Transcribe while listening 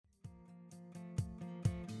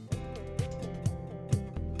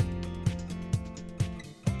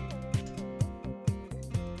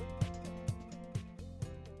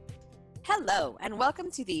Hello, and welcome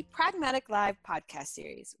to the Pragmatic Live podcast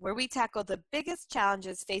series, where we tackle the biggest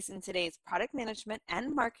challenges facing today's product management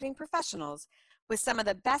and marketing professionals with some of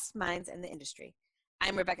the best minds in the industry.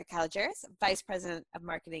 I'm Rebecca Caligeris, Vice President of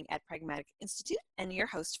Marketing at Pragmatic Institute, and your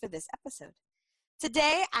host for this episode.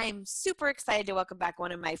 Today, I'm super excited to welcome back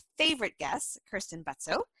one of my favorite guests, Kirsten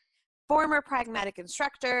Butzo, former Pragmatic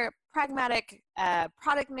instructor, Pragmatic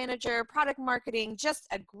product manager, product marketing, just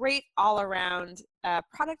a great all-around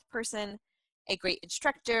product person, a great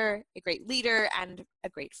instructor, a great leader, and a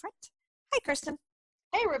great friend. Hi, Kirsten.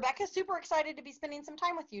 Hey, Rebecca. Super excited to be spending some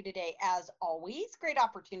time with you today. As always, great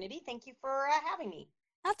opportunity. Thank you for having me.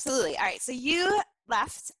 Absolutely. All right. So you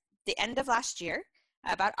left the end of last year,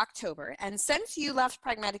 about October. And since you left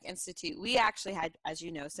Pragmatic Institute, we actually had, as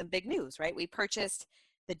you know, some big news, right? We purchased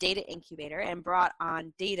the data incubator and brought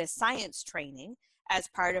on data science training as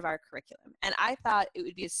part of our curriculum. And I thought it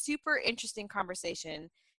would be a super interesting conversation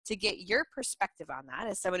to get your perspective on that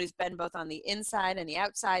as someone who's been both on the inside and the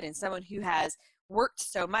outside and someone who has worked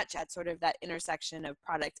so much at sort of that intersection of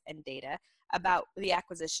product and data about the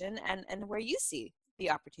acquisition and where you see the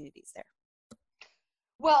opportunities there.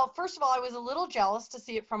 Well, first of all, I was a little jealous to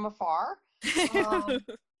see it from afar.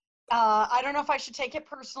 I don't know if I should take it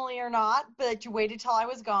personally or not, but you waited till I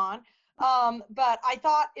was gone. But I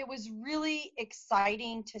thought it was really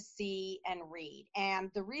exciting to see and read.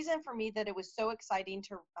 And the reason for me that it was so exciting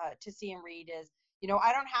to see and read is, you know,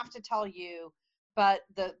 I don't have to tell you, but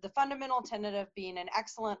the fundamental tenet of being an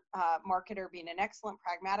excellent marketer, being an excellent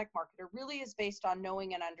pragmatic marketer really is based on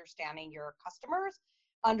knowing and understanding your customers,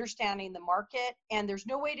 understanding the market. And there's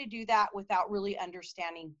no way to do that without really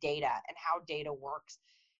understanding data and how data works.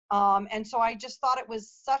 And so I just thought it was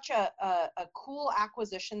such a cool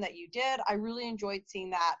acquisition that you did. I really enjoyed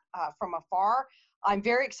seeing that from afar. I'm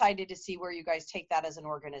very excited to see where you guys take that as an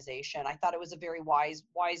organization. I thought it was a very wise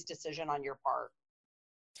decision on your part.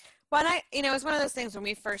 Well, and it was one of those things when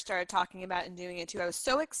we first started talking about and doing it too, I was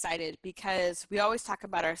so excited because we always talk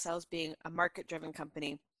about ourselves being a market-driven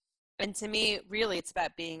company. And to me, really, it's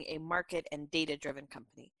about being a market and data-driven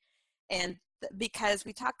company. And because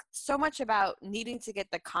we talk so much about needing to get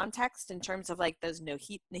the context in terms of like those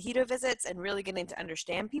Nahida visits and really getting to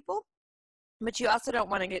understand people, but you also don't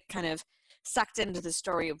want to get kind of sucked into the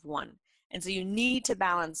story of one. And so you need to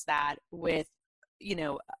balance that with, you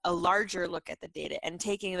know, a larger look at the data and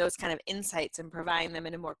taking those kind of insights and providing them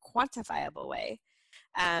in a more quantifiable way.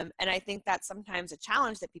 And I think that's sometimes a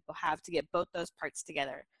challenge that people have to get both those parts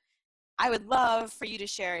together. I would love for you to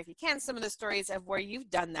share, if you can, some of the stories of where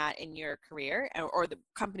you've done that in your career or the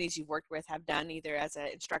companies you've worked with have done either as an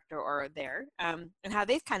instructor or there, and how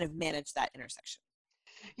they've kind of managed that intersection.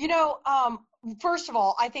 You know, first of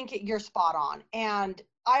all, I think you're spot on. And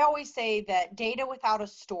I always say that data without a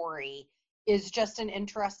story is just an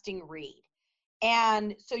interesting read.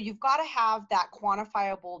 And so you've got to have that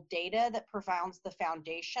quantifiable data that provides the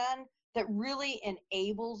foundation that really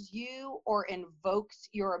enables you or invokes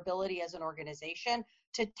your ability as an organization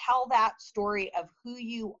to tell that story of who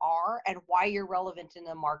you are and why you're relevant in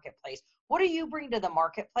the marketplace. What do you bring to the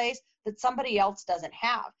marketplace that somebody else doesn't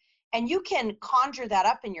have? And you can conjure that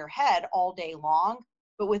up in your head all day long,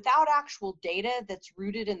 but without actual data that's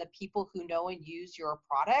rooted in the people who know and use your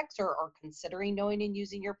products or are considering knowing and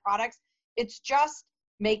using your products, it's just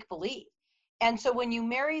make believe. And so when you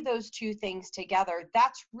marry those two things together,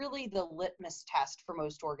 that's really the litmus test for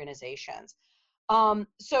most organizations.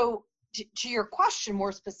 So to your question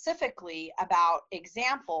more specifically about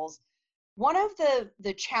examples, one of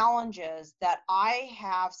the challenges that I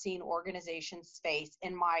have seen organizations face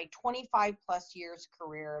in my 25 plus years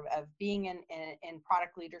career of being in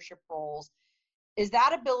product leadership roles is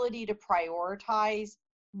that ability to prioritize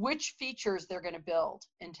which features they're going to build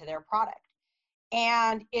into their product.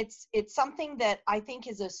 And it's something that I think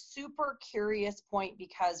is a super curious point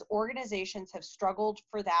because organizations have struggled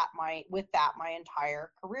with that my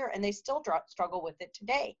entire career, and they still struggle with it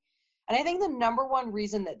today. And I think the number one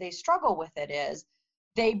reason that they struggle with it is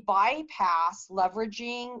they bypass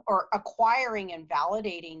leveraging or acquiring and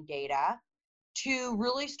validating data to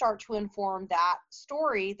really start to inform that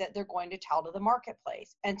story that they're going to tell to the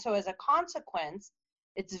marketplace. And so as a consequence,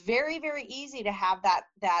 it's very, very easy to have that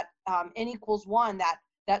N equals one,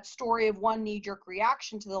 that story of one knee-jerk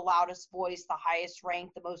reaction to the loudest voice, the highest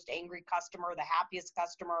rank, the most angry customer, the happiest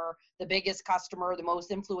customer, the biggest customer, the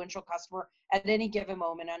most influential customer at any given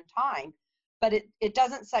moment in time. But it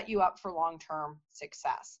doesn't set you up for long-term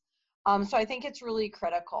success. So I think it's really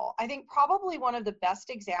critical. I think probably one of the best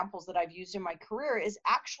examples that I've used in my career is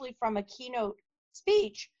actually from a keynote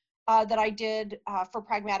speech that I did for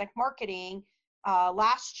Pragmatic Marketing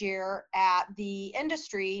last year at the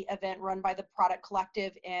industry event run by the Product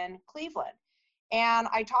Collective in Cleveland. And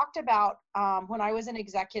I talked about when I was an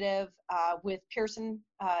executive with Pearson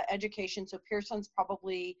Education. So Pearson's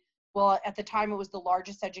probably, well, at the time it was the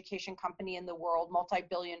largest education company in the world,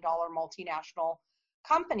 multi-billion-dollar multinational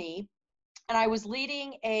company. And I was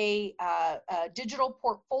leading a digital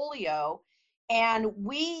portfolio, and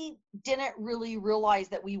we didn't really realize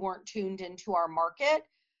that we weren't tuned into our market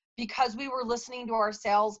because we were listening to our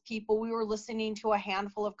salespeople, we were listening to a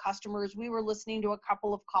handful of customers, we were listening to a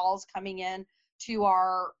couple of calls coming in to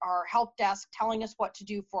our help desk telling us what to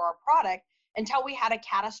do for our product until we had a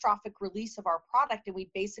catastrophic release of our product, and we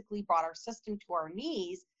basically brought our system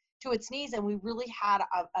to its knees, and we really had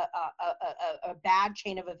a bad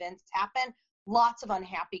chain of events happen, lots of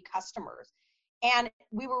unhappy customers. And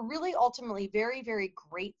we were really ultimately very, very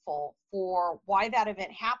grateful for why that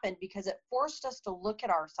event happened, because it forced us to look at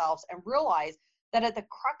ourselves and realize that at the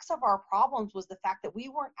crux of our problems was the fact that we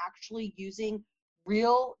weren't actually using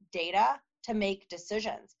real data to make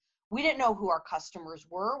decisions. We didn't know who our customers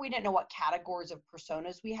were. We didn't know what categories of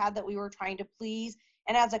personas we had that we were trying to please.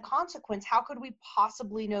 And as a consequence, how could we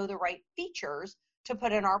possibly know the right features to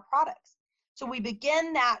put in our products? So we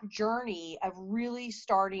begin that journey of really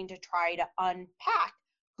starting to try to unpack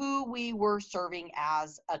who we were serving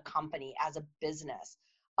as a company, as a business.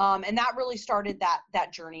 And that really started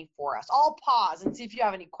that journey for us. I'll pause and see if you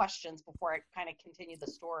have any questions before I kind of continue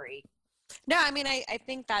the story. No, I mean, I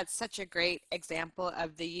think that's such a great example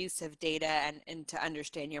of the use of data and to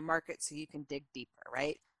understand your market so you can dig deeper,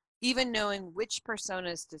 right? Even knowing which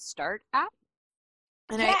personas to start at.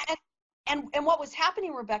 And and what was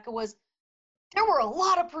happening, Rebecca, was there were a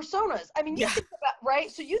lot of personas. I mean, you think about, right?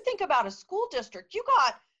 So you think about a school district, you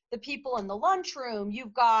got the people in the lunchroom,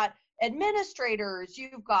 you've got administrators,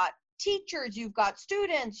 you've got teachers, you've got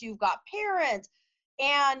students, you've got parents,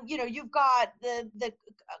 and you've got the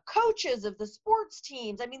coaches of the sports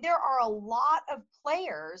teams. I mean, there are a lot of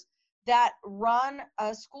players that run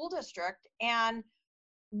a school district, and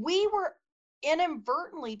we were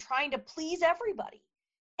inadvertently trying to please everybody,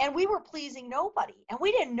 and we were pleasing nobody, and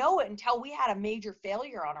we didn't know it until we had a major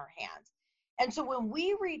failure on our hands. And so when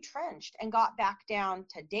we retrenched and got back down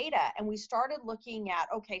to data, and we started looking at,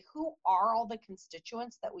 okay, who are all the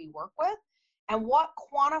constituents that we work with, and what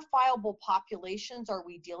quantifiable populations are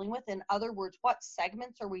we dealing with? In other words, what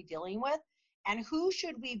segments are we dealing with? And who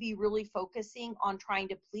should we be really focusing on trying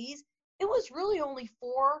to please? It was really only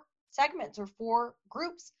 4 segments or 4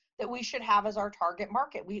 groups that we should have as our target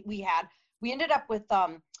market. We ended up with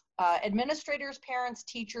administrators, parents,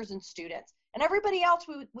 teachers, and students. And everybody else,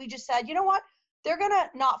 we just said, you know what? They're going to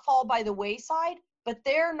not fall by the wayside, but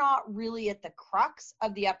they're not really at the crux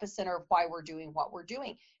of the epicenter of why we're doing what we're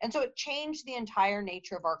doing. And so it changed the entire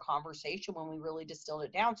nature of our conversation when we really distilled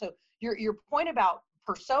it down. So your point about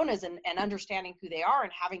personas and understanding who they are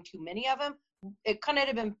and having too many of them, it couldn't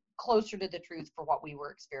have been closer to the truth for what we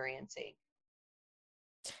were experiencing.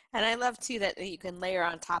 And I love too that you can layer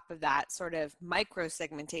on top of that sort of micro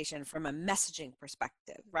segmentation from a messaging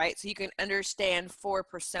perspective, right? So you can understand 4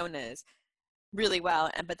 personas really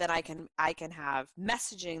well, but then I can have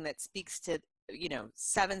messaging that speaks to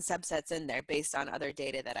 7 subsets in there based on other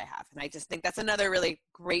data that I have. And I just think that's another really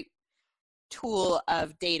great tool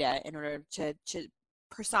of data in order to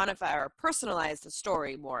personify or personalize the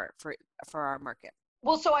story more for our market.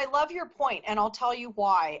 Well, so I love your point, and I'll tell you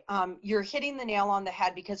why. You're hitting the nail on the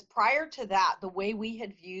head, because prior to that, the way we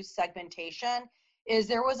had viewed segmentation is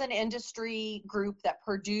there was an industry group that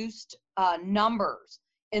produced numbers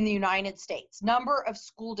in the United States, number of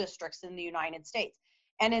school districts in the United States.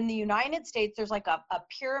 And in the United States, there's like a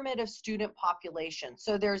pyramid of student population.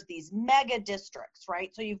 So there's these mega districts, right?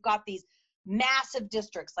 So you've got these massive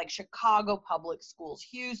districts like Chicago Public Schools,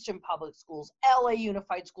 Houston Public Schools, LA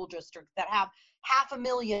Unified School District that have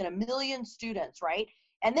 500,000, 1 million students, right?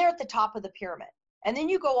 And they're at the top of the pyramid. And then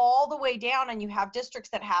you go all the way down and you have districts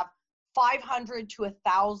that have 500 to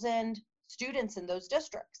 1,000 students in those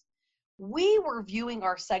districts. We were viewing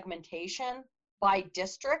our segmentation by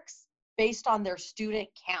districts based on their student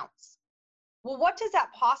counts. Well, what does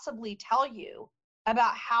that possibly tell you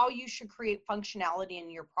about how you should create functionality in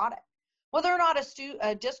your product? Whether or not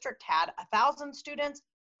a district had 1,000 students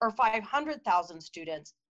or 500,000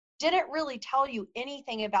 students didn't really tell you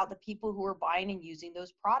anything about the people who were buying and using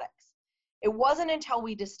those products. It wasn't until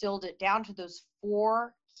we distilled it down to those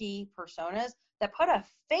 4 key personas that put a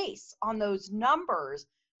face on those numbers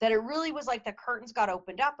that it really was like the curtains got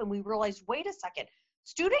opened up, and we realized, wait a second,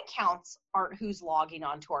 student counts aren't who's logging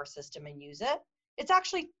onto our system and use it. It's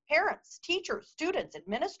actually parents, teachers, students,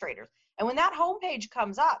 administrators. And when that homepage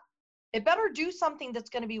comes up, it better do something that's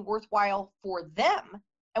going to be worthwhile for them.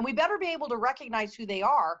 And we better be able to recognize who they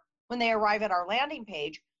are when they arrive at our landing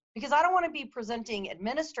page, because I don't want to be presenting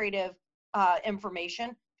administrative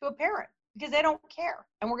information to a parent because they don't care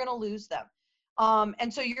and we're going to lose them.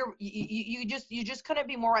 And so you just couldn't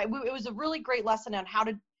be more right. It was a really great lesson on how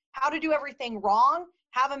to do everything wrong,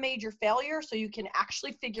 have a major failure so you can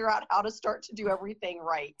actually figure out how to start to do everything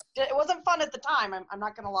right. It wasn't fun at the time. I'm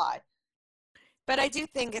not going to lie. But I do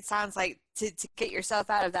think it sounds like to get yourself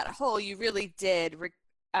out of that hole, you really did.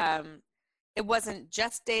 It wasn't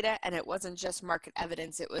just data and it wasn't just market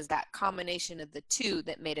evidence. It was that combination of the two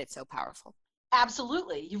that made it so powerful.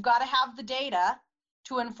 Absolutely. You've got to have the data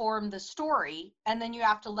to inform the story, and then you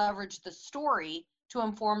have to leverage the story to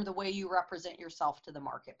inform the way you represent yourself to the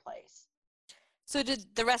marketplace. So did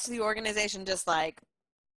the rest of the organization just like,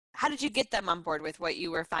 how did you get them on board with what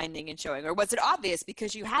you were finding and showing? Or was it obvious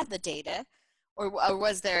because you had the data? Or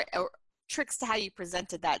was there tricks to how you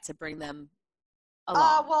presented that to bring them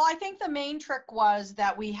along? Well, I think the main trick was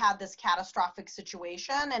that we had this catastrophic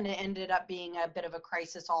situation, and it ended up being a bit of a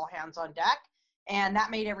crisis, all hands on deck. And that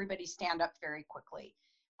made everybody stand up very quickly.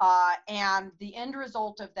 And the end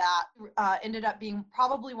result of that ended up being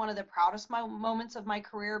probably one of the proudest moments of my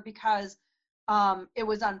career, because it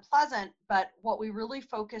was unpleasant, but what we really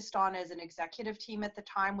focused on as an executive team at the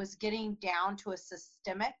time was getting down to a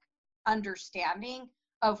systemic understanding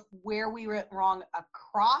of where we went wrong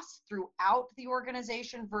across throughout the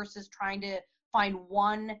organization versus trying to find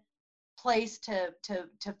one place to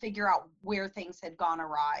figure out where things had gone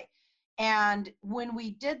awry. And when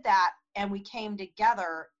we did that and we came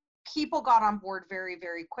together, people got on board very,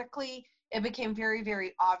 very quickly. It became very,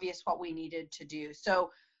 very obvious what we needed to do.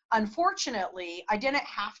 So unfortunately, I didn't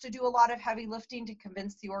have to do a lot of heavy lifting to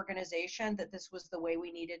convince the organization that this was the way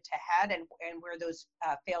we needed to head, and where those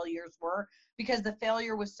failures were, because the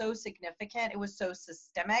failure was so significant, it was so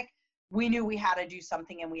systemic. We knew we had to do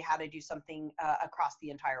something, and we had to do something across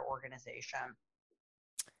the entire organization.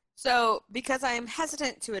 So, because I am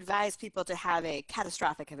hesitant to advise people to have a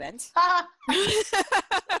catastrophic event,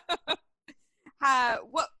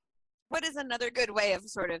 what is another good way of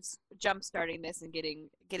sort of jump-starting this and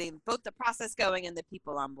getting both the process going and the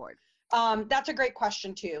people on board? That's a great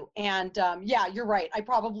question too. And yeah, you're right. I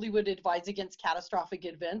probably would advise against catastrophic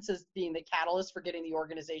events as being the catalyst for getting the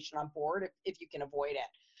organization on board if you can avoid it.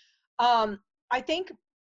 I think,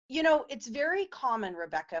 it's very common,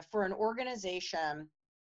 Rebecca, for an organization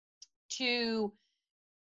to,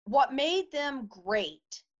 what made them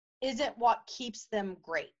great isn't what keeps them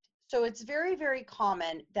great. So it's very, very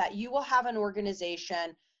common that you will have an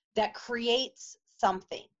organization that creates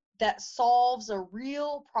something that solves a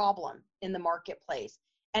real problem in the marketplace.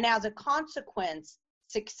 And as a consequence,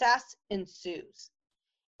 success ensues.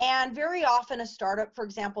 And very often a startup, for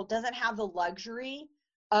example, doesn't have the luxury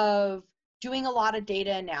of doing a lot of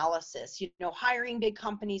data analysis, hiring big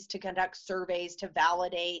companies to conduct surveys to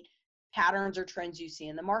validate patterns or trends you see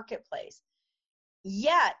in the marketplace.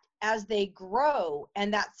 Yet, as they grow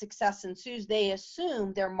and that success ensues, they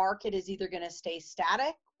assume their market is either going to stay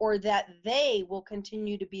static or that they will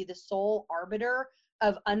continue to be the sole arbiter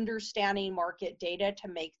of understanding market data to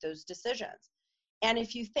make those decisions. And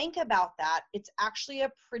if you think about that, it's actually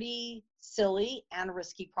a pretty silly and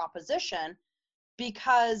risky proposition,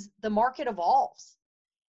 because the market evolves.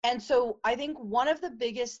 And so I think one of the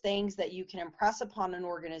biggest things that you can impress upon an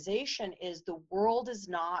organization is the world is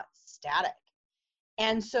not static.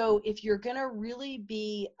 And so if you're going to really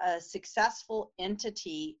be a successful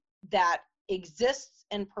entity that exists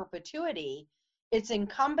in perpetuity, it's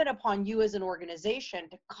incumbent upon you as an organization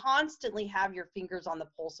to constantly have your fingers on the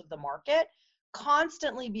pulse of the market,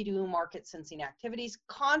 constantly be doing market sensing activities,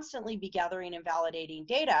 constantly be gathering and validating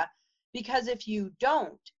data, because if you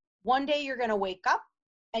don't, one day you're going to wake up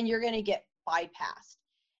and you're going to get bypassed.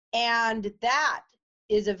 And that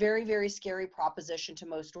is a very, very scary proposition to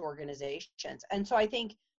most organizations. And so I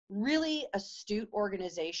think really astute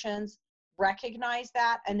organizations recognize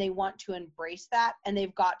that, and they want to embrace that, and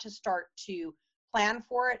they've got to start to plan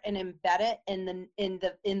for it and embed it in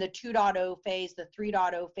the 2.0 phase, the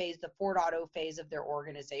 3.0 phase, the 4.0 phase of their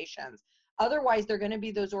organizations. Otherwise, they're going to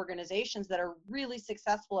be those organizations that are really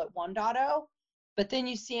successful at 1.0, but then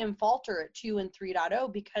you see them falter at 2 and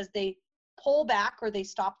 3.0 because they pull back or they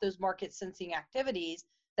stop those market sensing activities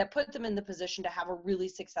that put them in the position to have a really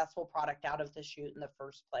successful product out of the chute in the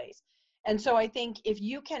first place. And so I think if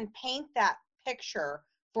you can paint that picture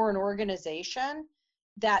for an organization,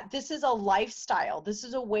 that this is a lifestyle. This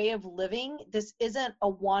is a way of living. This isn't a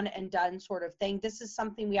one and done sort of thing. This is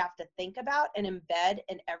something we have to think about and embed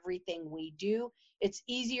in everything we do. It's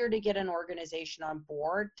easier to get an organization on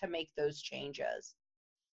board to make those changes.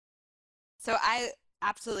 So I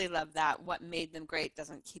absolutely love that. What made them great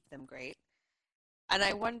doesn't keep them great. And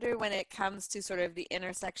I wonder when it comes to sort of the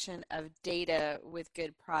intersection of data with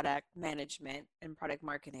good product management and product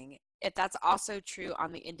marketing, if that's also true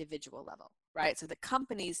on the individual level, right? So the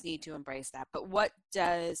companies need to embrace that. But what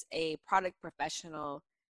does a product professional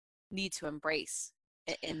need to embrace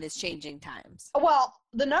in this changing times? Well,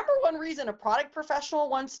 the number one reason a product professional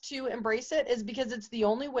wants to embrace it is because it's the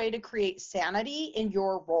only way to create sanity in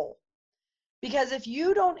your role. Because if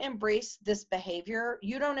you don't embrace this behavior,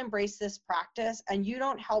 you don't embrace this practice, and you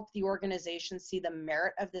don't help the organization see the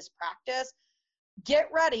merit of this practice, get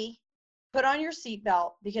ready, put on your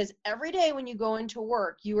seatbelt, because every day when you go into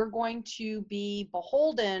work, you are going to be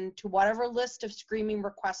beholden to whatever list of screaming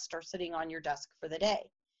requests are sitting on your desk for the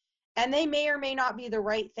day. And they may or may not be the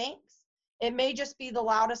right things. It may just be the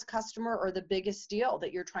loudest customer or the biggest deal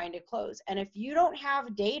that you're trying to close. And if you don't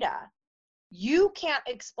have data, you can't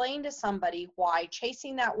explain to somebody why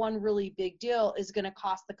chasing that one really big deal is going to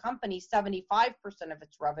cost the company 75% of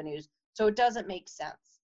its revenues. So it doesn't make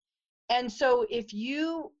sense. And so if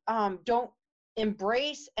you don't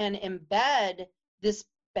embrace and embed this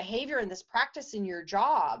behavior and this practice in your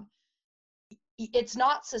job, it's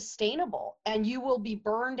not sustainable, and you will be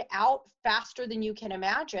burned out faster than you can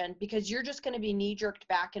imagine, because you're just going to be knee-jerked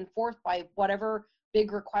back and forth by whatever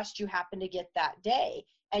big request you happen to get that day.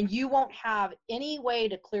 And you won't have any way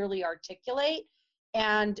to clearly articulate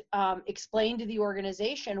and explain to the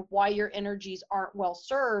organization why your energies aren't well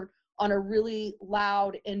served on a really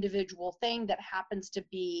loud individual thing that happens to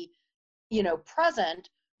be, present,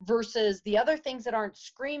 versus the other things that aren't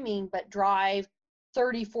screaming but drive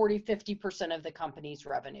 30, 40, 50% of the company's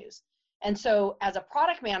revenues. And so as a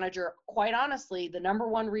product manager, quite honestly, the number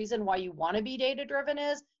one reason why you want to be data-driven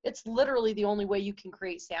is it's literally the only way you can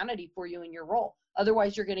create sanity for you in your role.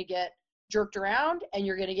 Otherwise, you're going to get jerked around and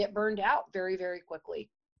you're going to get burned out very, very quickly.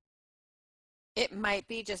 It might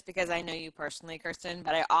be just because I know you personally, Kirsten,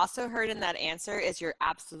 but I also heard in that answer is your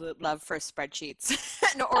absolute love for spreadsheets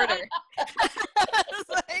and order. It's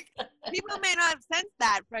like, people may not sense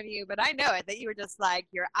that from you, but I know it, that you were just like,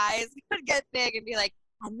 your eyes would get big and be like,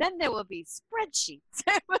 and then there will be spreadsheets.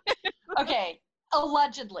 Okay,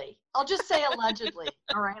 allegedly. I'll just say allegedly.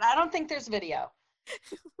 All right. I don't think there's video.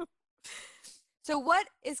 So what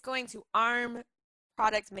is going to arm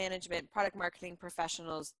product management, product marketing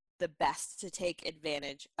professionals the best to take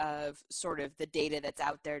advantage of sort of the data that's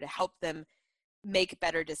out there to help them make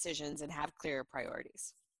better decisions and have clearer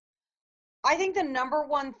priorities? I think the number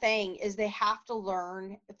one thing is they have to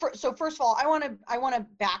learn. So first of all, I want to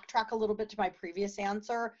backtrack a little bit to my previous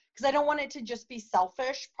answer, because I don't want it to just be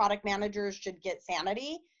selfish. Product managers should get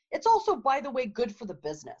sanity. It's also, by the way, good for the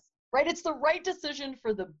business, right? It's the right decision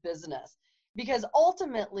for the business, because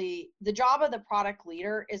ultimately the job of the product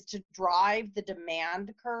leader is to drive the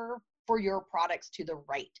demand curve for your products to the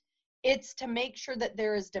right. It's to make sure that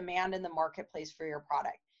there is demand in the marketplace for your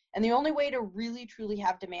product. And the only way to really truly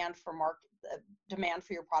have demand for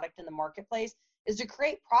your product in the marketplace is to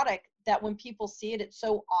create product that when people see it, it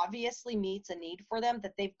so obviously meets a need for them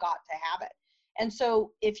that they've got to have it. And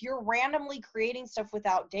so if you're randomly creating stuff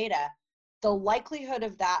without data, the likelihood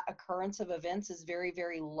of that occurrence of events is very,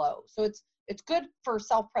 very low. So it's good for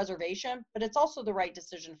self-preservation, but it's also the right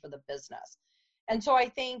decision for the business. And so I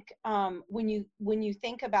think when you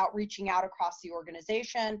think about reaching out across the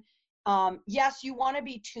organization, yes, you want to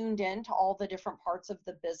be tuned in to all the different parts of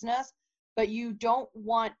the business, but you don't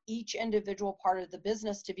want each individual part of the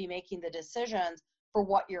business to be making the decisions for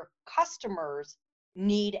what your customers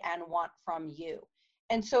need and want from you.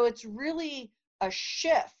 And so it's really a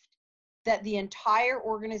shift that the entire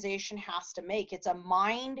organization has to make. It's a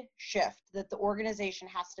mind shift that the organization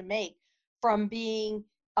has to make from being,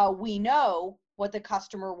 we know what the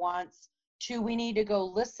customer wants, to we need to go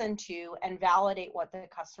listen to and validate what the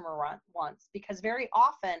customer wants. Because very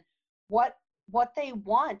often what they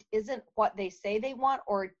want isn't what they say they want,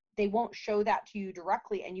 or they won't show that to you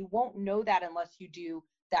directly, and you won't know that unless you do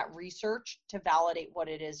that research to validate what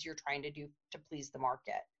it is you're trying to do to please the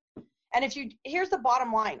market. And here's the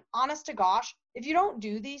bottom line, honest to gosh, if you don't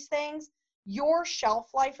do these things, your shelf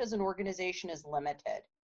life as an organization is limited.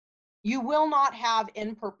 You will not have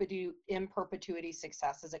in perpetuity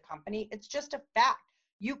success as a company. It's just a fact.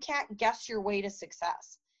 You can't guess your way to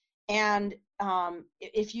success. And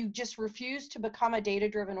if you just refuse to become a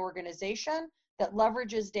data-driven organization that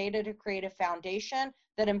leverages data to create a foundation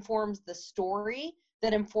that informs the story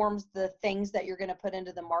that informs the things that you're going to put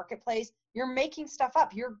into the marketplace, you're making stuff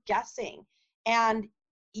up, you're guessing. And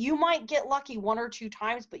you might get lucky 1 or 2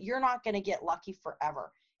 times, but you're not going to get lucky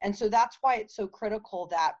forever. And so that's why it's so critical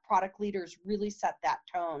that product leaders really set that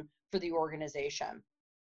tone for the organization.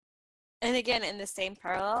 And again, in the same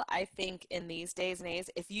parallel, I think in these days and age,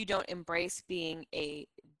 if you don't embrace being a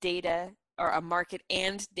data or a market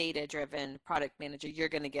and data driven product manager, you're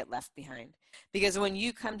going to get left behind. Because when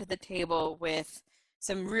you come to the table with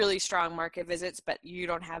some really strong market visits, but you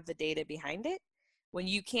don't have the data behind it, when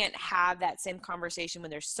you can't have that same conversation when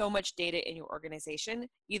there's so much data in your organization,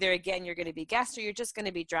 either again, you're going to be guessed or you're just going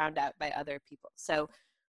to be drowned out by other people. So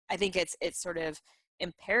I think it's sort of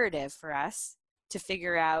imperative for us to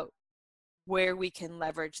figure out where we can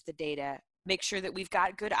leverage the data, make sure that we've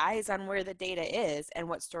got good eyes on where the data is and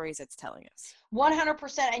what stories it's telling us.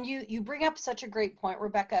 100%. And you bring up such a great point,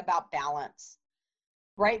 Rebecca, about balance,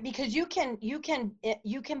 right? Because you can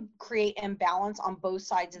create imbalance on both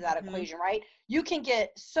sides of that equation, right? You can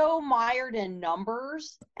get so mired in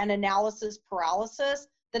numbers and analysis paralysis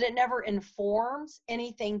that it never informs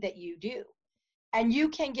anything that you do. And you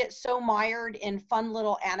can get so mired in fun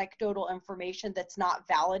little anecdotal information that's not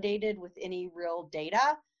validated with any real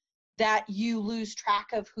data that you lose track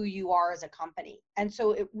of who you are as a company. And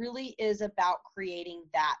so it really is about creating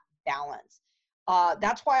that balance.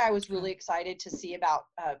 That's why I was really excited to see about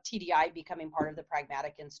TDI becoming part of the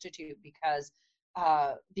Pragmatic Institute, because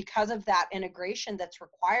of that integration that's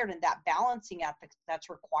required and that balancing act that's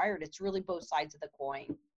required. It's really both sides of the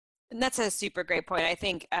coin. And that's a super great point. I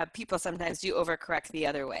think people sometimes do overcorrect the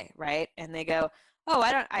other way, right? And they go, oh,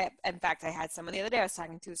 in fact, I had someone the other day I was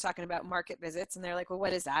talking about market visits, and they're like, well,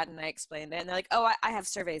 what is that? And I explained it, and they're like, oh, I have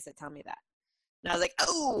surveys that tell me that. And I was like,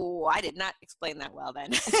 oh, I did not explain that well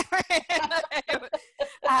then.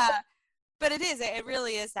 But it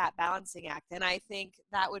really is that balancing act. And I think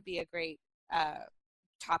that would be a great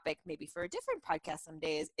topic maybe for a different podcast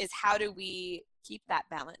someday is how do we keep that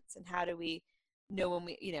balance, and how do we know when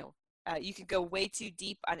we, you could go way too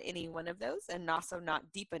deep on any one of those and also not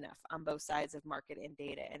deep enough on both sides of market and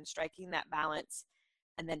data, and striking that balance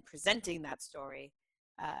and then presenting that story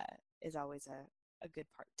is always a good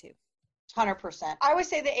part too. 100%. I always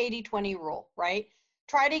say the 80-20 rule, right?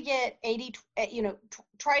 Try to get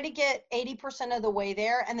 80% of the way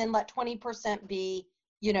there, and then let 20% be,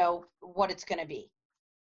 what it's going to be.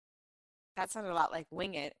 That sounded a lot like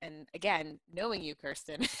wing it. And again, knowing you,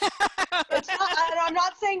 Kirsten. I'm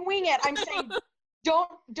not saying wing it. I'm saying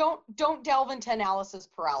don't delve into analysis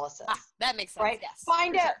paralysis. That makes sense. Right? Yes.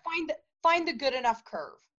 Find the good enough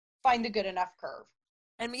curve. Find the good enough curve.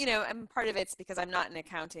 And and part of it's because I'm not in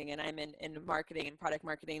accounting and I'm in marketing and product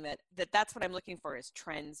marketing, that's what I'm looking for is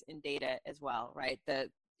trends in data as well, right? So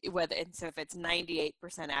if it's 98%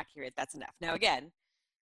 accurate, that's enough. Now again,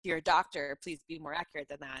 if you're a doctor, please be more accurate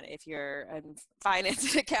than that. If you're in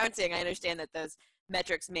finance and accounting, I understand that those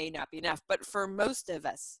metrics may not be enough. But for most of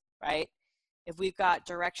us, right, if we've got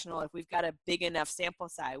directional, if we've got a big enough sample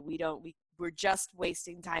size, we're just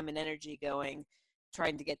wasting time and energy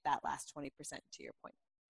trying to get that last 20%, to your point.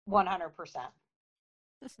 100%.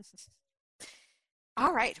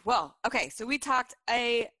 All right. Well, okay. So we talked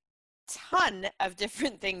a ton of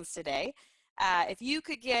different things today. If you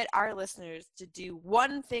could get our listeners to do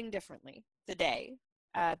one thing differently today,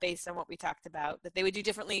 based on what we talked about, that they would do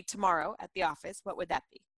differently tomorrow at the office, what would that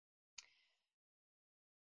be?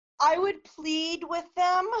 I would plead with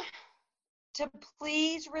them to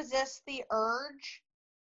please resist the urge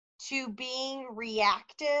to being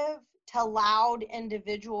reactive to loud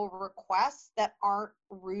individual requests that aren't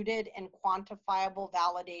rooted in quantifiable,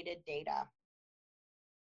 validated data.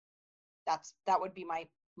 That would be my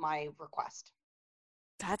request.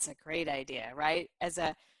 That's a great idea, right?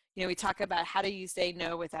 We talk about how do you say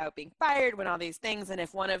no without being fired when all these things, and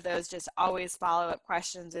if one of those just always follow-up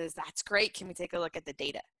questions is, that's great, can we take a look at the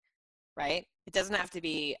data, right? It doesn't have to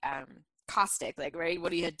be caustic, like, right,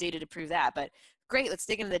 what do you have data to prove that? But great, let's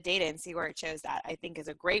dig into the data and see where it shows that, I think is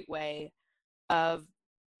a great way of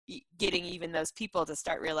getting even those people to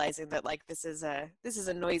start realizing that, like, this is a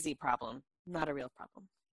noisy problem, not a real problem.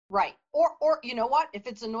 Right. Or you know what? If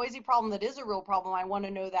it's a noisy problem that is a real problem, I want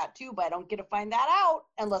to know that too, but I don't get to find that out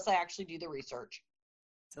unless I actually do the research.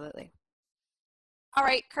 Absolutely. All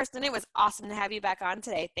right, Kirsten, it was awesome to have you back on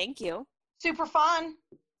today. Thank you. Super fun.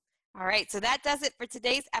 All right, so that does it for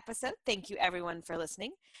today's episode. Thank you, everyone, for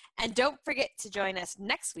listening. And don't forget to join us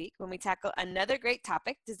next week when we tackle another great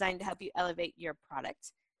topic designed to help you elevate your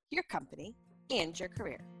product, your company, and your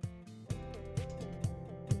career.